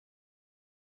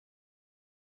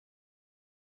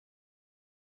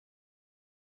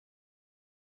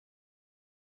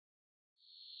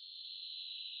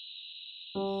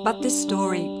But this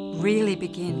story really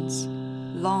begins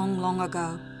long, long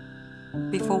ago,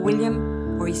 before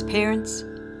William or his parents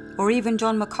or even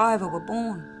John McIver were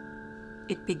born.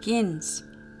 It begins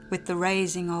with the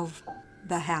raising of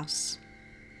the house.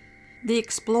 The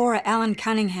explorer Allan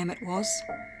Cunningham it was,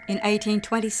 in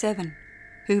 1827,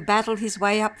 who battled his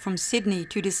way up from Sydney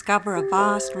to discover a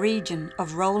vast region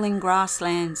of rolling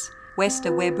grasslands west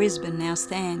of where Brisbane now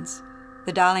stands.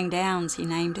 The Darling Downs, he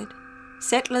named it.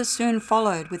 Settlers soon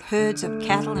followed with herds of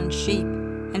cattle and sheep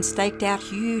and staked out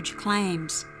huge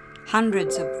claims,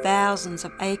 hundreds of thousands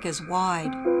of acres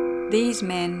wide. These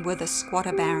men were the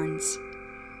squatter barons.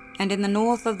 And in the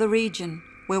north of the region,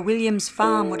 where William's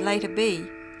farm would later be,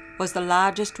 was the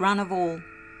largest run of all,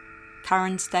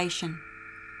 Curran Station.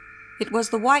 It was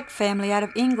the White family out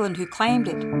of England who claimed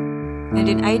it, and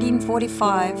in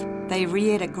 1845 they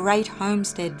reared a great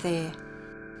homestead there,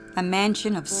 a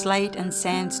mansion of slate and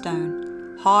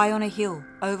sandstone, high on a hill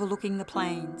overlooking the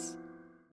plains.